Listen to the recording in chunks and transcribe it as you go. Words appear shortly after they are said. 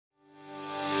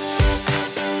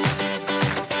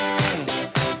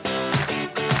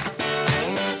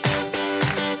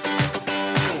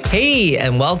Hey,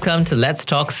 and welcome to Let's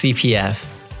Talk CPF,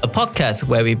 a podcast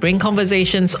where we bring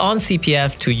conversations on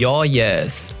CPF to your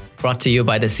ears. Brought to you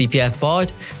by the CPF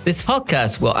Board, this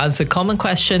podcast will answer common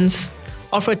questions,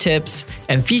 offer tips,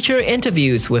 and feature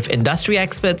interviews with industry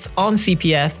experts on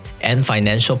CPF and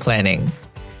financial planning.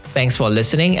 Thanks for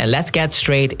listening, and let's get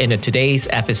straight into today's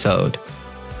episode.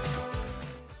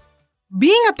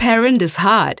 Being a parent is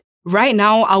hard. Right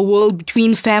now, our world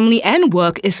between family and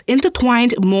work is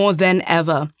intertwined more than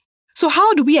ever. So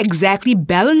how do we exactly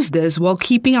balance this while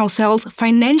keeping ourselves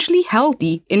financially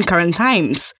healthy in current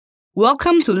times?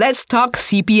 Welcome to Let's Talk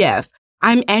CPF.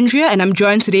 I'm Andrea and I'm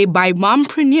joined today by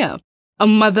Mompreneur, a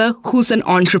mother who's an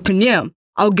entrepreneur.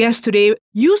 Our guest today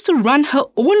used to run her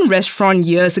own restaurant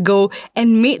years ago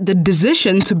and made the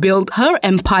decision to build her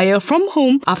empire from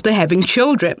home after having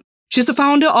children. She's the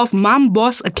founder of Mom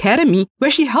Boss Academy,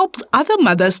 where she helps other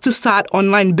mothers to start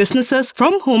online businesses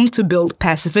from home to build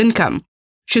passive income.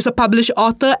 She's a published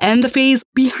author and the face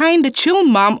behind the Chill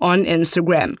Mom on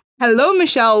Instagram. Hello,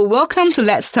 Michelle. Welcome to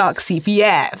Let's Talk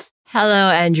CPF.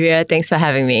 Hello, Andrea. Thanks for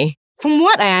having me. From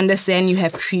what I understand, you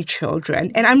have 3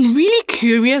 children, and I'm really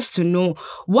curious to know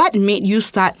what made you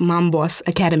start Mom Boss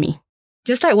Academy.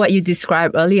 Just like what you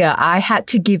described earlier, I had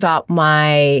to give up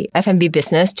my F&B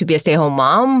business to be a stay-at-home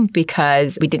mom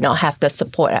because we did not have the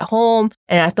support at home.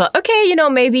 And I thought, okay,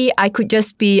 maybe I could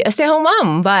just be a stay-at-home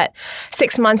mom. But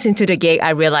 6 months into the gig,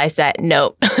 I realized that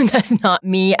nope, that's not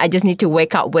me. I just need to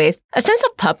wake up with a sense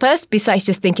of purpose besides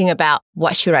just thinking about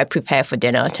what should I prepare for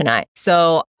dinner tonight.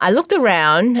 So I looked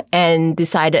around and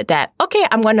decided that, okay,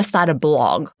 I'm going to start a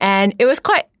blog. And it was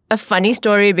quite a funny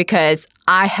story because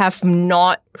I have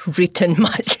not written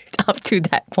much up to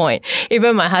that point.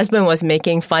 Even my husband was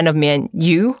making fun of me and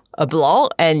a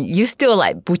blog, and you still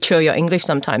butcher your English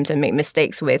sometimes and make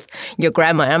mistakes with your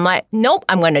grammar. And I'm like, nope,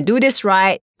 I'm going to do this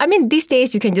right. I mean, these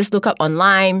days you can just look up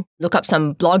online, look up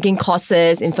some blogging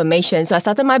courses, information. So I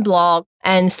started my blog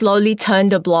and slowly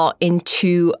turned the blog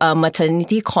into a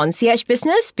maternity concierge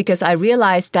business because I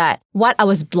realized that what I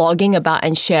was blogging about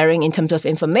and sharing in terms of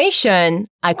information,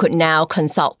 I could now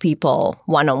consult people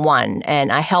one-on-one.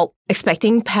 And I help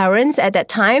expecting parents at that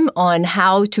time on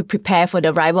how to prepare for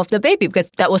the arrival of the baby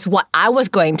because that was what I was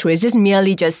going through. It's just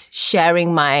merely just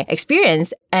sharing my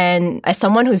experience. And as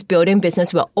someone who's building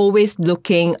business, we're always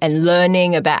looking and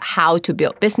learning about how to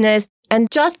build business. And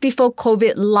just before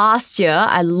COVID last year,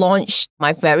 I launched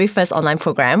my very first online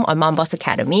program on Mom Boss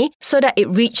Academy so that it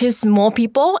reaches more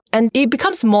people and it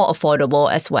becomes more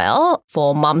affordable as well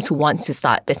for moms who want to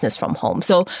start business from home.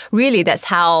 So really, that's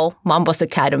how Mom Boss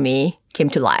Academy came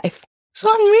to life. So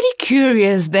I'm really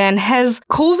curious then, has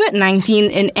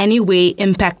COVID-19 in any way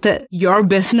impacted your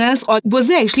business, or was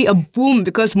there actually a boom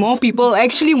because more people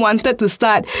actually wanted to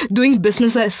start doing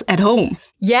businesses at home?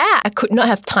 Yeah, I could not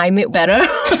have timed it better.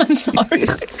 I'm sorry.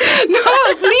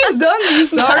 No, please don't be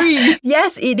sorry.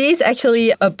 Yes, it is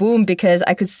actually a boom because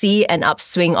I could see an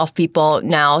upswing of people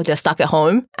now. They're stuck at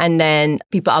home. And then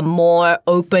people are more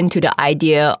open to the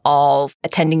idea of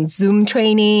attending Zoom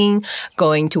training,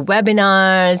 going to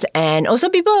webinars, and also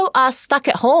people are stuck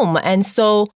at home. And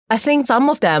so I think some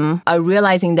of them are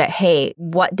realizing that, hey,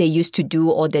 what they used to do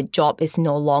or their job is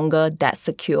no longer that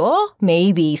secure.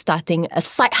 Maybe starting a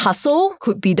side hustle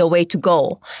could be the way to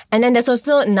go. And then there's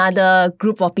also another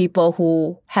group of people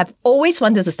who have always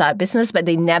wanted to start a business, but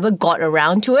they never got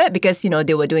around to it because,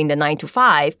 they were doing the 9 to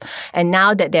 5. And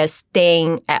now that they're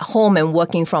staying at home and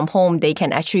working from home, they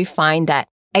can actually find that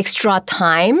extra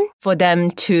time for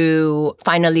them to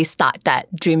finally start that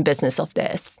dream business of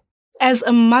theirs. As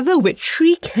a mother with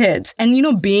 3 kids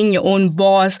and, being your own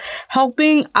boss,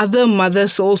 helping other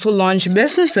mothers to also launch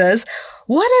businesses,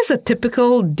 what is a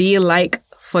typical day like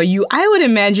for you? I would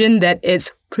imagine that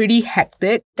it's pretty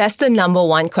hectic. That's the number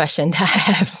one question that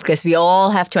I have because we all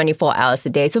have 24 hours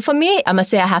a day. So for me, I must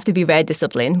say I have to be very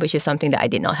disciplined, which is something that I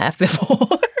did not have before.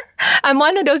 I'm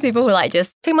one of those people who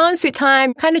just take my own sweet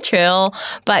time, kind of chill.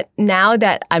 But now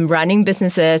that I'm running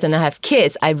businesses and I have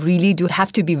kids, I really do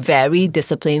have to be very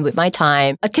disciplined with my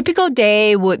time. A typical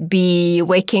day would be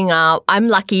waking up. I'm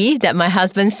lucky that my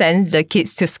husband sends the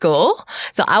kids to school.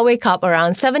 So I wake up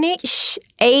around 7-ish,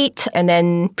 8, and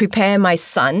then prepare my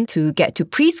son to get to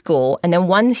preschool. And then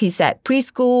once he's at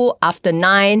preschool, after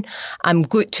 9, I'm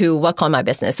good to work on my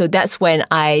business. So that's when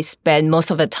I spend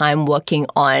most of the time working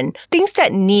on things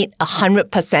that need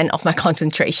 100% of my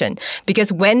concentration.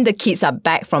 Because when the kids are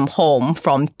back from home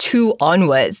from 2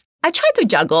 onwards, I try to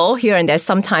juggle here and there,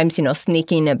 sometimes,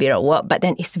 sneak in a bit of work, but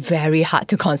then it's very hard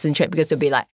to concentrate because they'll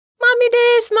be like, mommy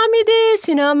this,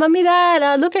 mommy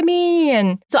that, look at me.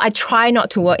 And so I try not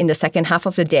to work in the second half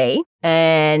of the day.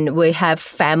 And we have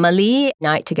family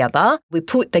night together. We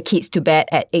put the kids to bed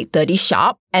at 8:30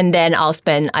 sharp. And then I'll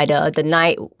spend either the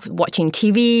night watching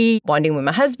TV, bonding with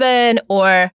my husband,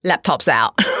 or laptops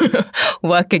out.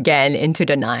 Work again into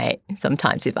the night,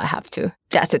 sometimes if I have to.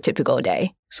 That's a typical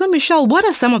day. So, Michelle, what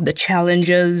are some of the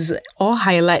challenges or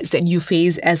highlights that you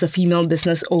face as a female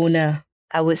business owner?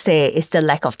 I would say it's the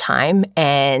lack of time,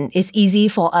 and it's easy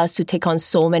for us to take on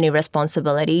so many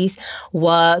responsibilities,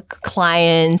 work,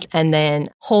 clients, and then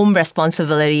home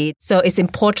responsibility. So it's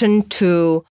important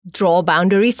to draw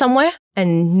boundaries somewhere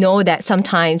and know that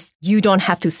sometimes you don't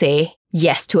have to say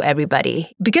yes to everybody.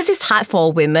 Because it's hard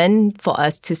for women, for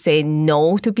us to say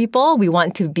no to people. We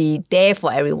want to be there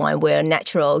for everyone. We're a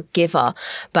natural giver.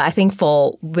 But I think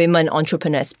for women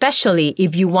entrepreneurs, especially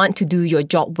if you want to do your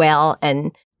job well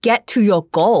and get to your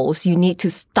goals, you need to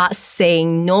start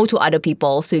saying no to other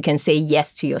people so you can say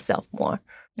yes to yourself more.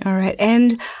 All right.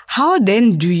 And how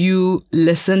then do you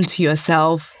listen to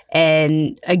yourself?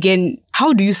 And again,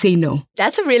 how do you say no?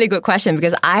 That's a really good question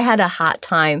because I had a hard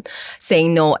time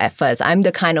saying no at first. I'm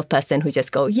the kind of person who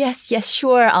just go, yes,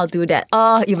 sure, I'll do that.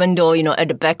 Even though, at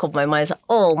the back of my mind, it's like,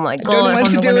 oh my God, I don't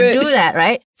want to do that,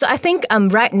 right? So I think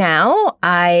right now,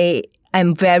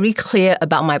 I'm very clear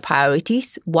about my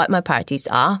priorities, what my priorities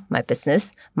are, my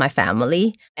business, my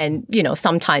family, and,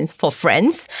 sometimes for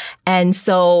friends. And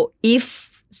so if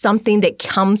something that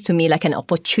comes to me like an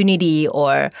opportunity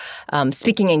or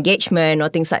speaking engagement or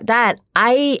things like that,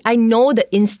 I know the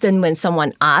instant when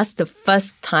someone asks the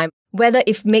first time, whether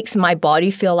it makes my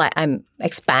body feel like I'm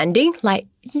expanding, like,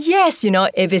 yes,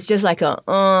 if it's just like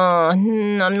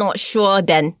I'm not sure,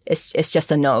 then it's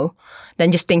just a no.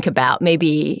 Then just think about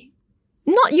maybe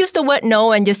not use the word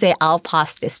no and just say, I'll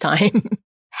pass this time.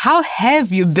 How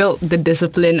have you built the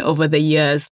discipline over the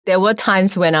years? There were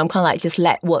times when I'm kind of like, just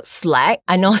let work slack.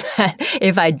 I know that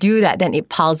if I do that, then it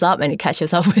piles up and it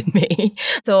catches up with me.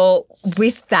 So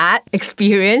with that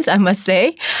experience, I must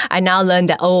say, I now learned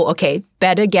that, okay,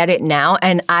 better get it now.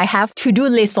 And I have to-do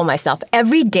lists for myself.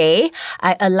 Every day,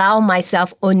 I allow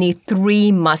myself only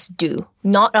 3 must do.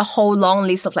 Not a whole long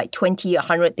list of like 20 or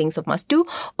 100 things of must do.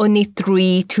 Only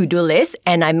 3 to-do lists.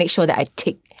 And I make sure that I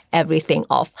tick everything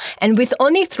off. And with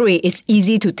only 3, it's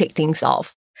easy to tick things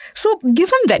off. So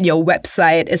given that your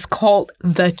website is called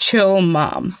The Chill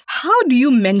Mom, how do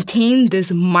you maintain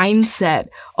this mindset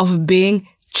of being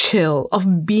chill,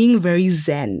 of being very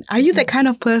zen? Are you that kind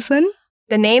of person?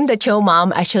 The name The Chill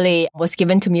Mom actually was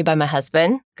given to me by my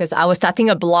husband because I was starting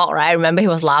a blog, right? I remember he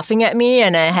was laughing at me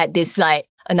and I had this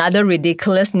another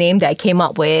ridiculous name that I came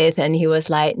up with. And he was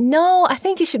like, no, I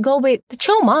think you should go with The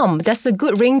Chill Mom. That's a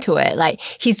good ring to it. Like,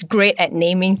 he's great at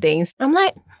naming things. I'm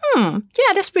like,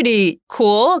 yeah, that's pretty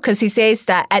cool. Because he says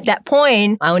that at that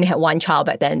point, I only had 1 child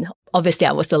back then. Obviously,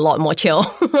 I was a lot more chill.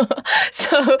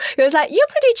 So he was like, you're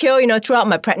pretty chill. Throughout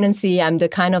my pregnancy, I'm the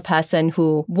kind of person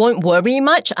who won't worry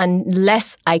much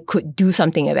unless I could do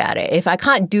something about it. If I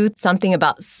can't do something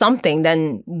about something,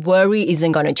 then worry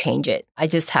isn't going to change it. I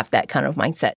just have that kind of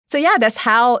mindset. So yeah, that's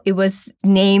how it was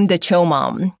named The Chill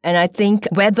Mom. And I think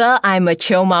whether I'm a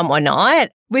chill mom or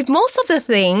not, with most of the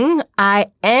thing, I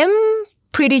am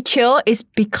pretty chill is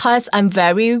because I'm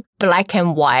very black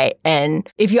and white. And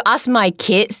if you ask my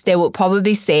kids, they would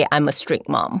probably say I'm a strict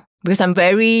mom because I'm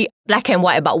very black and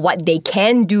white about what they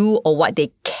can do or what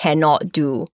they cannot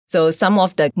do. So some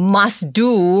of the must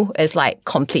do is like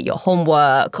complete your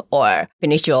homework or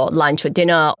finish your lunch or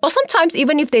dinner. Or sometimes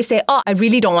even if they say, I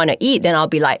really don't want to eat, then I'll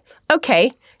be like,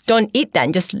 okay, don't eat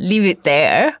then, just leave it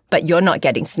there, but you're not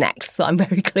getting snacks. So I'm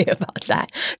very clear about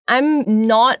that. I'm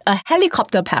not a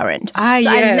helicopter parent. Yes.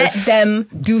 I let them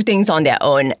do things on their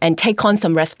own and take on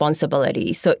some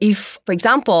responsibility. So if, for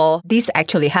example, this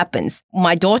actually happens,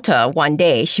 my daughter one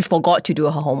day, she forgot to do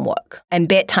her homework and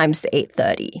bedtime's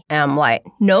 8:30. And I'm like,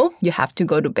 no, you have to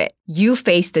go to bed. You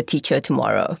face the teacher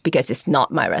tomorrow because it's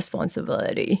not my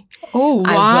responsibility. Oh, wow.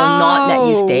 I will not let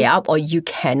you stay up or you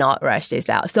cannot rush this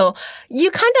out. So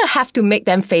you kind of have to make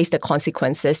them face the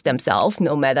consequences themselves,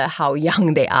 no matter how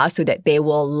young they are, so that they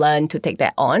will learn to take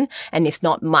that on. And it's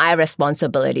not my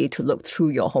responsibility to look through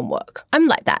your homework. I'm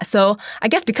like that. So I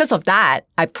guess because of that,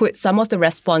 I put some of the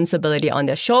responsibility on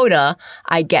their shoulder.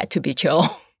 I get to be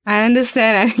chill. I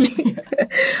understand.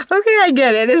 Okay, I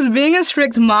get it. It's being a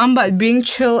strict mom, but being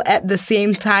chill at the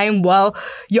same time while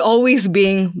you're always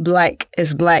being black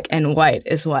is black and white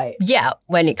is white. Yeah,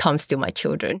 when it comes to my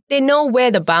children. They know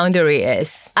where the boundary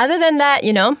is. Other than that,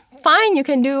 fine, you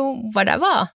can do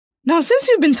whatever. Now, since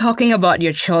we've been talking about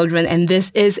your children and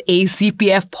this is a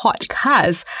CPF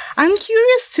podcast, I'm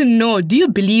curious to know, do you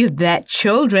believe that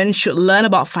children should learn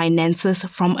about finances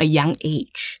from a young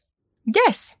age?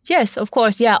 Yes, of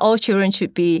course. Yeah, all children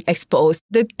should be exposed.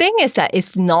 The thing is that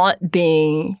it's not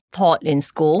being taught in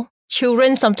school.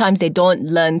 Children, sometimes they don't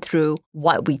learn through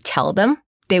what we tell them.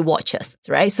 They watch us,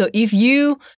 right? So if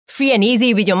you free and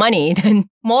easy with your money, then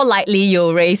more likely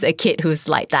you'll raise a kid who's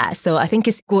like that. So I think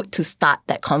it's good to start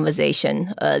that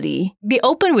conversation early. Be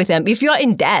open with them. If you're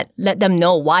in debt, let them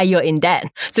know why you're in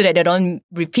debt so that they don't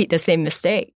repeat the same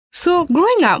mistake. So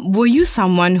growing up, were you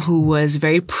someone who was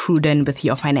very prudent with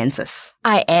your finances?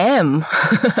 I am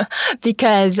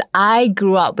because I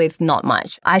grew up with not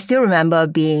much. I still remember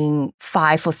being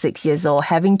 5 or 6 years old,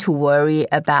 having to worry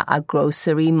about our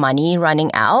grocery money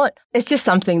running out. It's just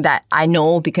something that I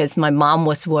know because my mom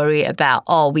was worried about,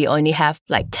 we only have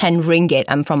like 10 ringgit.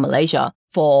 I'm from Malaysia.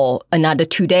 For another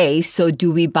 2 days. So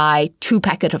do we buy 2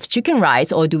 packets of chicken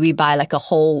rice or do we buy like a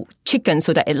whole chicken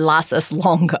so that it lasts us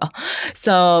longer?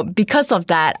 So because of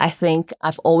that, I think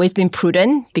I've always been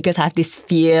prudent because I have this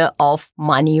fear of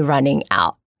money running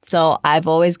out. So I've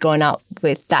always grown up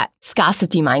with that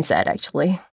scarcity mindset,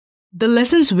 actually. The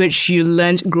lessons which you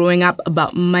learned growing up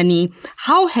about money,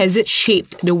 how has it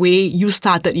shaped the way you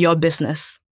started your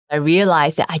business? I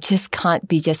realized that I just can't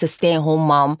be just a stay-at-home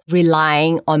mom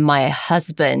relying on my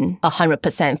husband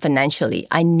 100% financially.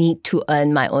 I need to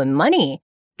earn my own money.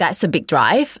 That's a big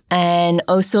drive. And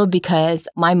also because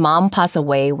my mom passed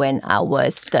away when I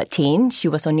was 13. She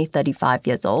was only 35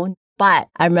 years old. But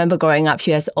I remember growing up,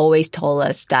 she has always told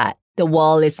us that the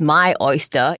world is my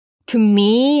oyster. To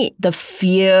me, the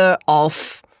fear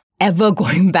of ever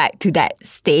going back to that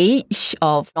stage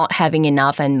of not having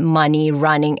enough and money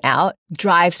running out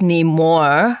drives me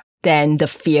more than the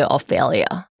fear of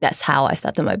failure. That's how I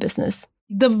started my business.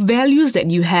 The values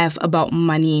that you have about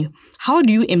money, how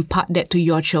do you impart that to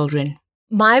your children?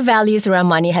 My values around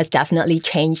money has definitely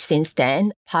changed since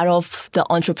then. Part of the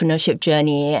entrepreneurship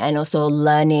journey and also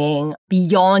learning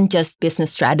beyond just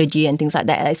business strategy and things like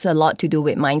that. It's a lot to do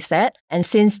with mindset. And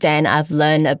since then, I've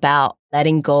learned about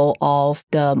letting go of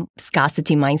the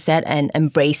scarcity mindset and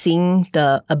embracing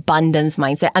the abundance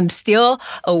mindset. I'm still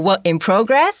a work in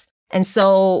progress. And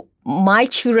so my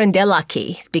children, they're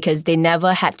lucky because they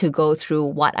never had to go through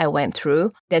what I went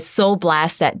through. They're so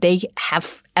blessed that they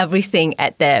have everything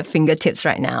at their fingertips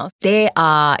right now. They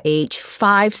are age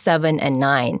 5, 7, and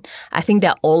 9. I think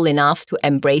they're old enough to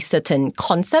embrace certain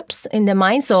concepts in their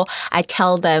mind. So I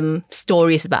tell them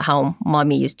stories about how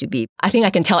mommy used to be. I think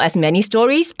I can tell as many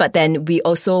stories, but then we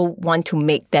also want to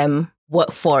make them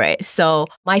work for it. So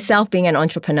myself being an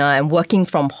entrepreneur and working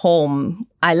from home,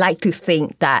 I like to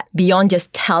think that beyond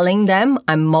just telling them,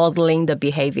 I'm modeling the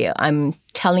behavior. I'm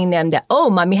telling them that,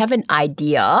 mommy have an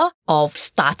idea of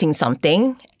starting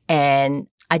something and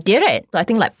I did it. So I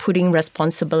think like putting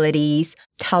responsibilities,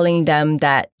 telling them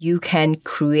that you can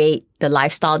create the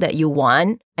lifestyle that you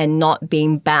want and not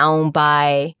being bound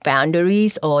by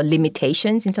boundaries or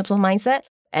limitations in terms of mindset.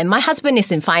 And my husband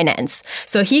is in finance,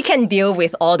 so he can deal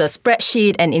with all the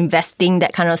spreadsheet and investing,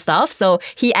 that kind of stuff. So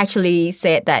he actually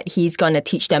said that he's going to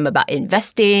teach them about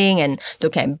investing and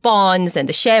looking at bonds and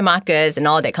the share markets and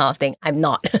all that kind of thing. I'm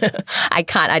not. I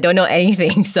can't. I don't know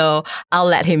anything. So I'll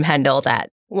let him handle that.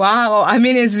 Wow. I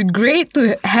mean, it's great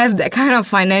to have that kind of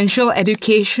financial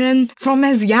education from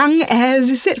as young as,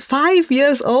 you said, 5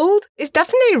 years old. It's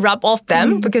definitely rub off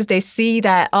them because they see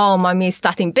that, mommy is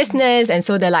starting business. And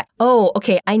so they're like,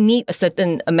 okay, I need a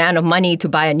certain amount of money to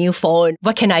buy a new phone.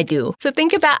 What can I do? So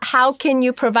think about how can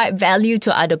you provide value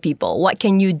to other people? What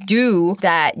can you do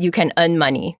that you can earn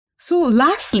money? So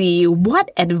lastly,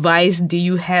 what advice do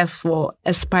you have for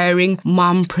aspiring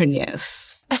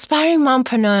mompreneurs? Aspiring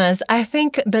mompreneurs, I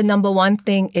think the number one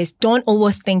thing is don't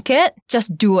overthink it.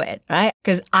 Just do it, right?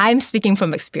 Because I'm speaking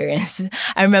from experience.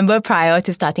 I remember prior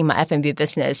to starting my F&B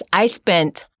business, I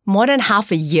spent more than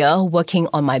half a year working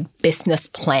on my business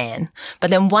plan. But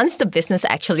then once the business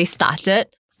actually started,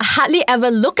 I hardly ever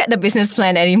look at the business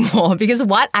plan anymore because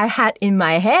what I had in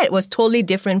my head was totally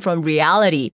different from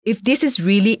reality. If this is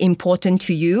really important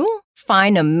to you,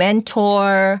 find a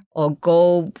mentor or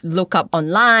go look up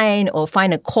online or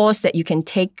find a course that you can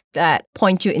take that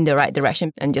point you in the right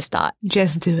direction and just start.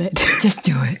 Just do it. Just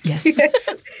do it. Yes.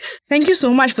 Yes. Thank you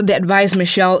so much for the advice,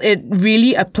 Michelle. It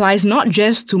really applies not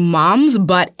just to moms,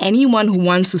 but anyone who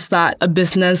wants to start a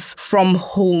business from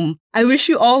home. I wish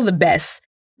you all the best.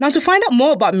 Now, to find out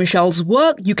more about Michelle's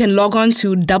work, you can log on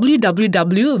to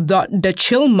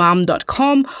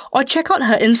www.thechillmom.com or check out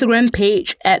her Instagram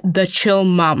page at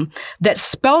thechillmom. That's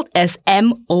spelled as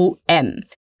MOM.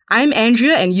 I'm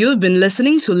Andrea and you've been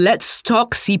listening to Let's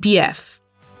Talk CPF.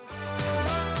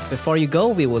 Before you go,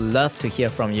 we would love to hear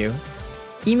from you.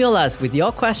 Email us with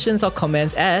your questions or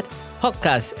comments at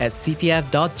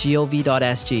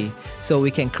podcast@cpf.gov.sg so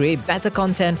we can create better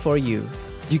content for you.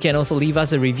 You can also leave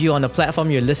us a review on the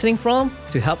platform you're listening from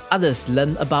to help others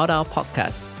learn about our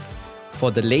podcast.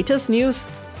 For the latest news,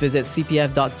 visit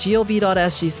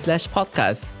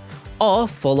cpf.gov.sg/podcast or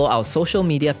follow our social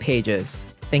media pages.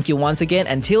 Thank you once again.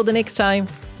 Until the next time,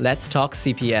 let's talk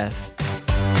CPF.